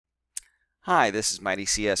Hi, this is Mighty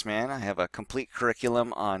CS Man. I have a complete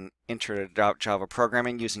curriculum on Intro to Java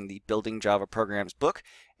Programming using the Building Java Programs book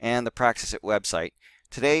and the Practice It website.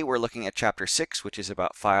 Today we're looking at Chapter 6, which is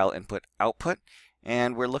about file input output,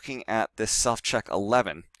 and we're looking at this SelfCheck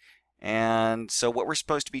 11. And so what we're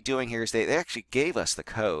supposed to be doing here is they actually gave us the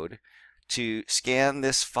code to scan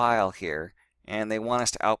this file here, and they want us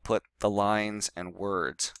to output the lines and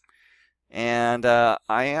words. And I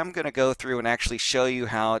am going to go through and actually show you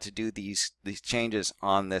how to do these changes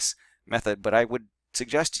on this method, but I would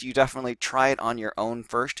suggest you definitely try it on your own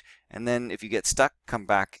first, and then if you get stuck, come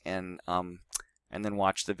back and then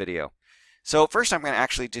watch the video. So first I'm going to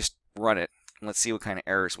actually just run it, and let's see what kind of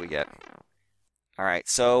errors we get. Alright,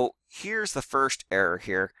 so here's the first error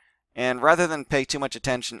here, and rather than pay too much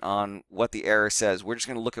attention on what the error says, we're just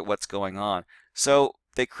going to look at what's going on. So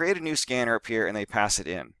they create a new scanner up here and they pass it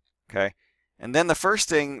in. Okay, and then the first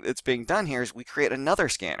thing that's being done here is we create another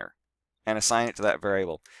scanner and assign it to that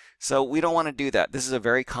variable. So we don't want to do that. This is a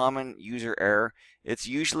very common user error. It's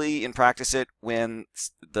usually in Practice It when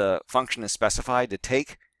the function is specified to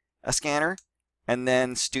take a scanner, and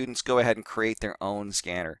then students go ahead and create their own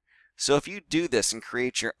scanner. So if you do this and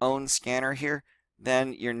create your own scanner here,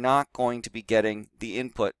 then you're not going to be getting the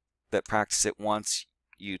input that Practice It wants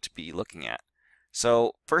you to be looking at.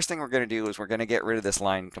 So first thing we're going to do is we're going to get rid of this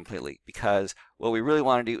line completely, because what we really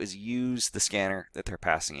want to do is use the scanner that they're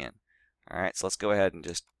passing in. Alright, so let's go ahead and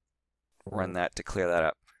just run that to clear that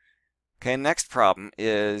up. Okay, next problem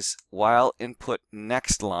is while input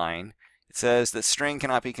next line, it says that string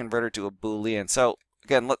cannot be converted to a Boolean. So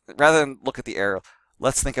again, rather than look at the error,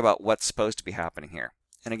 let's think about what's supposed to be happening here.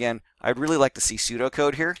 And again, I'd really like to see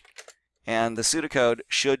pseudocode here, and the pseudocode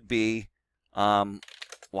should be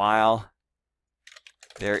while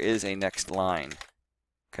there is a next line.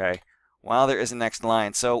 Okay, while there is a next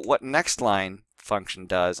line. So what next line function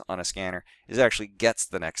does on a scanner is it actually gets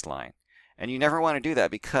the next line. And you never want to do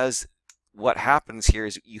that, because what happens here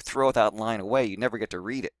is you throw that line away. You never get to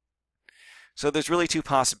read it. So there's really two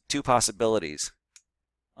possibilities.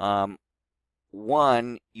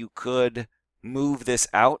 One, you could move this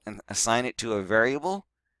out and assign it to a variable,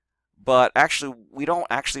 but actually we don't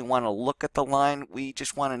actually want to look at the line. We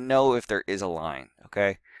just want to know if there is a line.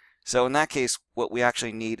 Okay, so in that case what we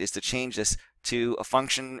actually need is to change this to a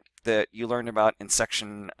function that you learned about in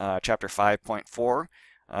section chapter 5.4,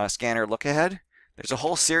 scanner look ahead. There's a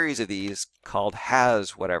whole series of these called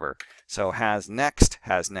has whatever. So has next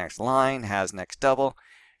line, has next double,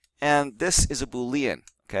 and this is a Boolean,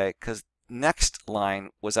 okay, because next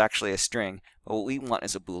line was actually a string, but what we want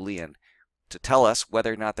is a Boolean to tell us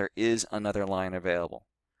whether or not there is another line available.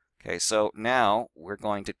 Okay, so now we're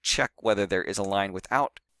going to check whether there is a line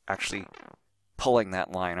without actually pulling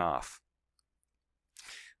that line off.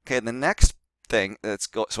 Okay, the next thing that's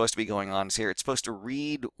supposed to be going on is here, it's supposed to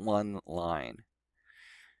read one line.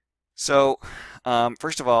 So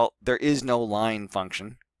first of all, there is no line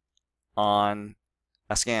function on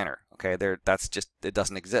a scanner. Okay, that's just, it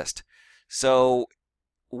doesn't exist. So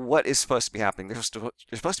what is supposed to be happening? They're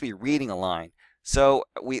supposed to be reading a line. So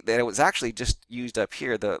it was actually just used up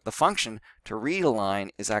here. The function to read a line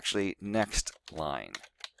is actually next line.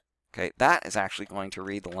 Okay, that is actually going to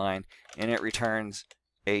read the line, and it returns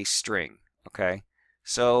a string. Okay,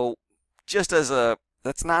 so just as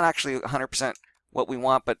that's not actually 100% what we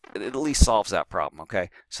want, but it at least solves that problem. Okay,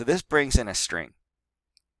 so this brings in a string,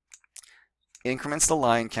 increments the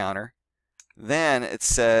line counter. Then it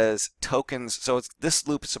says tokens, so this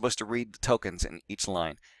loop is supposed to read the tokens in each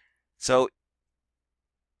line. So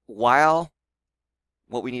while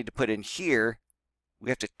what we need to put in here, we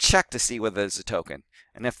have to check to see whether there's a token.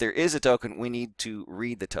 And if there is a token, we need to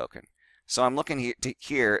read the token. So I'm looking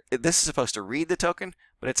here, this is supposed to read the token,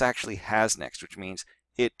 but it's actually has next, which means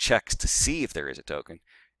it checks to see if there is a token.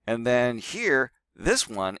 And then here, this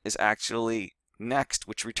one is actually next,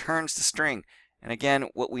 which returns the string. And again,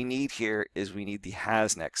 what we need here is we need the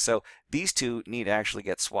has next. So these two need to actually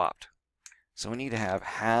get swapped. So we need to have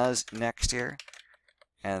has next here,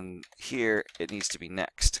 and here it needs to be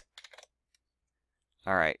next.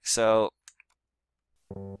 Alright, so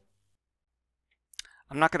I'm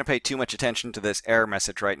not going to pay too much attention to this error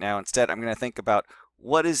message right now. Instead, I'm going to think about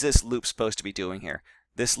what is this loop supposed to be doing here.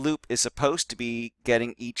 This loop is supposed to be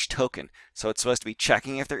getting each token. So it's supposed to be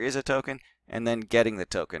checking if there is a token, and then getting the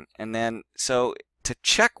token. And then, so to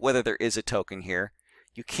check whether there is a token here,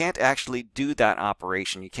 you can't actually do that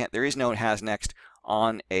operation. You can't, there is no has next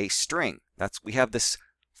on a string. We have this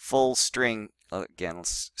full string. Again,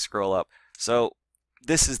 let's scroll up. So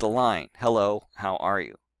this is the line. Hello, how are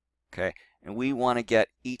you? Okay, and we want to get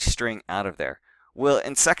each string out of there. Well,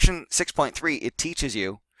 in section 6.3, it teaches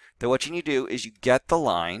you Then what you need to do is you get the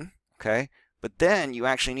line, okay, but then you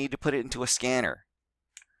actually need to put it into a scanner.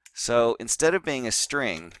 So instead of being a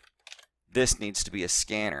string, this needs to be a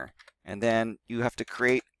scanner. And then you have to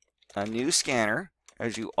create a new scanner,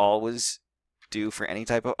 as you always do for any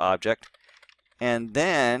type of object. And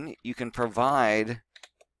then you can provide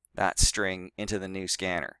that string into the new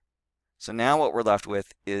scanner. So now what we're left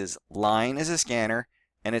with is line is a scanner,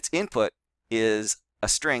 and its input is a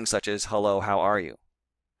string such as hello, how are you?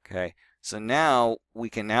 Okay, so now we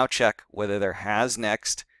can now check whether there has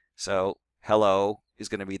next. So hello is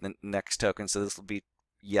going to be the next token, so this will be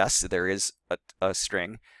yes, there is a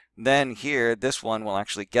string. Then here, this one will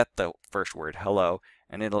actually get the first word, hello,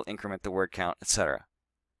 and it'll increment the word count, etc.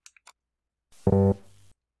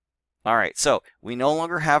 All right, so we no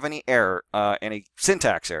longer have any any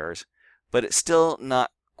syntax errors, but it's still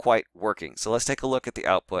not quite working. So let's take a look at the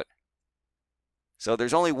output. So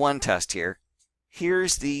there's only one test here.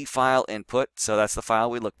 Here's the file input, so that's the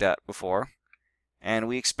file we looked at before. And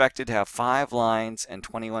we expected to have 5 lines and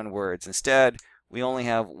 21 words. Instead, we only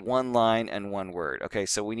have 1 line and 1 word. Okay,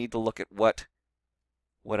 so we need to look at what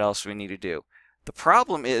else we need to do. The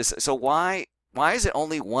problem is, so why is it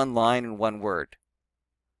only 1 line and 1 word?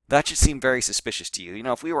 That should seem very suspicious to you. You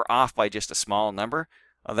know, if we were off by just a small number,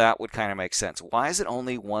 that would kind of make sense. Why is it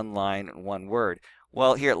only 1 line and 1 word?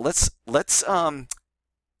 Well, here let's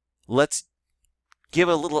give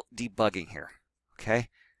a little debugging here. Okay,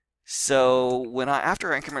 so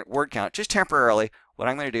after I increment word count, just temporarily, what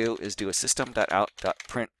I'm going to do is do a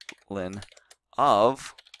system.out.println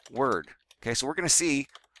of word. Okay, so we're going to see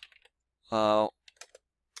what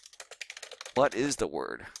is the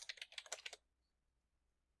word.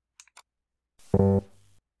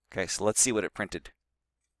 Okay, so let's see what it printed.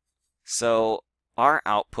 So our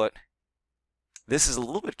output, this is a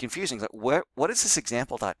little bit confusing. What is this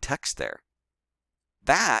example.text there?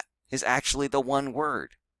 That is actually the 1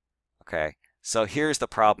 word. Okay, so here's the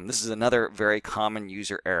problem. This is another very common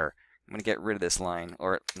user error. I'm going to get rid of this line,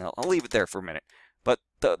 or no, I'll leave it there for a minute. But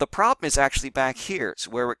the problem is actually back here. So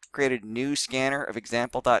where we created new scanner of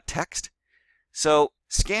example.text. So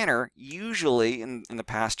scanner usually in the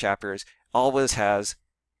past chapters always has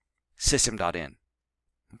system.in.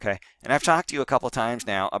 Okay, and I've talked to you a couple times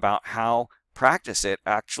now about how Practice It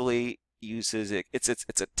actually uses it. It's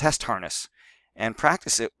a test harness, and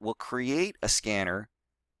Practice It will create a scanner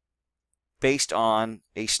based on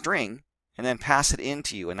a string and then pass it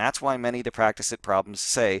into you. And that's why many of the Practice It problems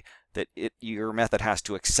say that your method has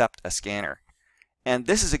to accept a scanner. And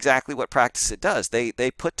this is exactly what Practice It does. They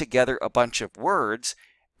put together a bunch of words,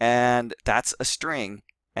 and that's a string,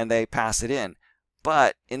 and they pass it in.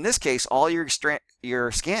 But in this case, all you're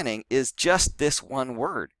scanning is just this 1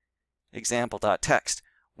 word, example.text.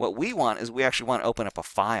 What we want is we actually want to open up a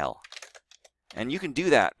file. And you can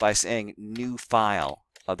do that by saying new file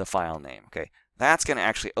of the file name. Okay, that's going to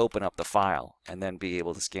actually open up the file and then be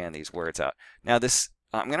able to scan these words out. Now this,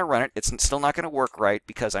 I'm going to run it. It's still not going to work right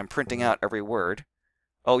because I'm printing out every word.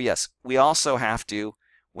 Oh yes, we also have to,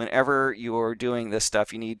 whenever you're doing this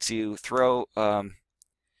stuff, you need to throw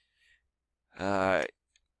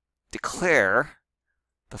declare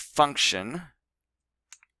the function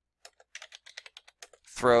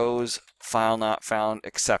throws file not found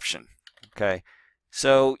exception. Okay,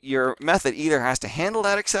 so your method either has to handle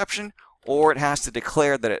that exception or it has to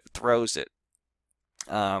declare that it throws it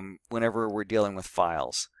whenever we're dealing with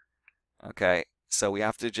files. Okay, so we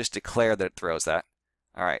have to just declare that it throws that.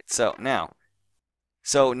 All right, so now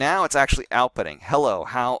it's actually outputting, hello,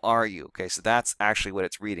 how are you? Okay, so that's actually what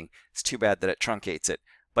it's reading. It's too bad that it truncates it.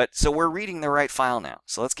 But so we're reading the right file now.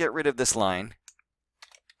 So let's get rid of this line.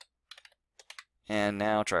 And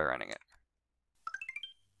now try running it.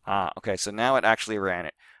 Okay, so now it actually ran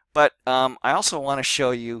it. But I also want to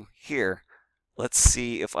show you here. Let's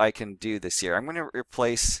see if I can do this here. I'm going to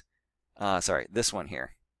replace, this one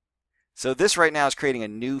here. So this right now is creating a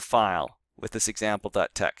new file with this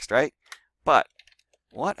example.txt, right? But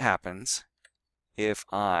what happens if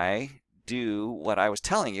I do what I was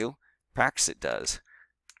telling you Practice It does?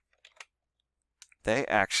 They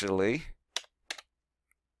actually,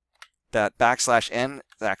 that \n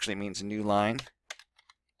actually means a new line.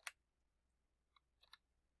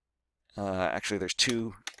 Actually, there's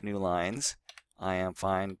 2 new lines. I am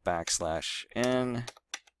fine \n.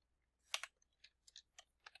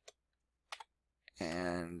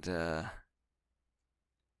 And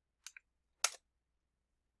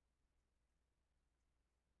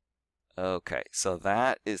okay, so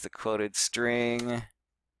that is the quoted string.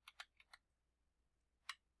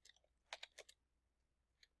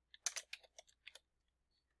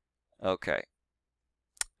 Okay,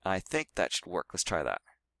 I think that should work. Let's try that.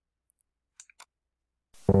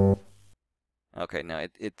 Okay, no,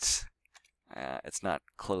 it's not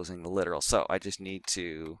closing the literal. So I just need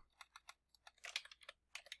to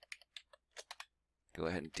go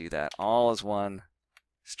ahead and do that all as one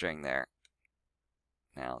string there.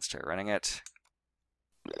 Now let's try running it.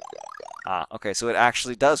 Okay, so it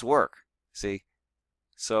actually does work. See?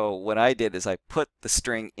 So what I did is I put the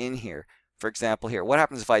string in here. For example here, what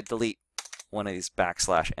happens if I delete one of these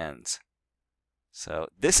 \ns? So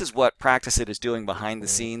this is what Practice It is doing behind the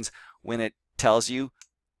scenes when it tells you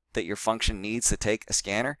that your function needs to take a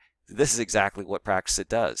scanner. This is exactly what Practice It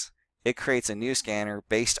does. It creates a new scanner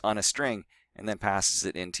based on a string and then passes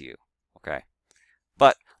it into you. Okay,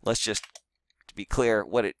 but let's just, to be clear,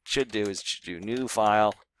 what it should do is it should do new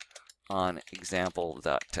file on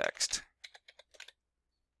example.txt.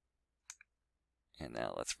 And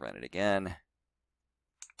now let's run it again.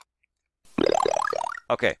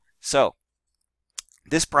 Okay, so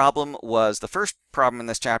this problem was the first problem in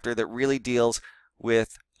this chapter that really deals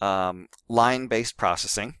with line-based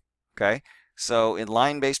processing. Okay, so in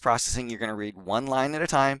line-based processing, you're going to read one line at a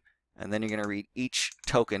time, and then you're going to read each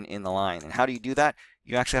token in the line. And how do you do that?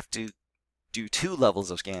 You actually have to do two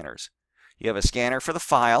levels of scanners. You have a scanner for the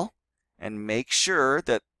file, and make sure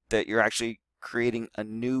that you're actually creating a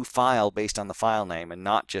new file based on the file name and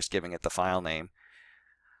not just giving it the file name.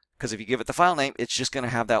 Because if you give it the file name, it's just going to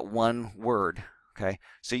have that one word. Okay,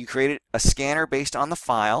 so you created a scanner based on the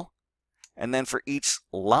file, and then for each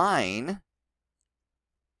line,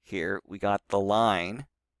 here we got the line,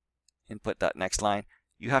 input.next line,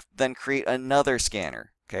 you have to then create another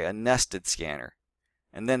scanner, okay, a nested scanner.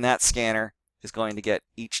 And then that scanner is going to get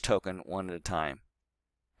each token one at a time.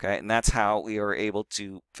 Okay, and that's how we are able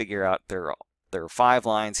to figure out there are 5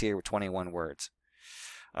 lines here with 21 words.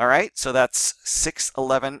 All right, so that's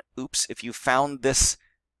 611 Oops. If you found this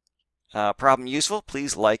problem useful,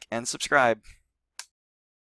 please like and subscribe.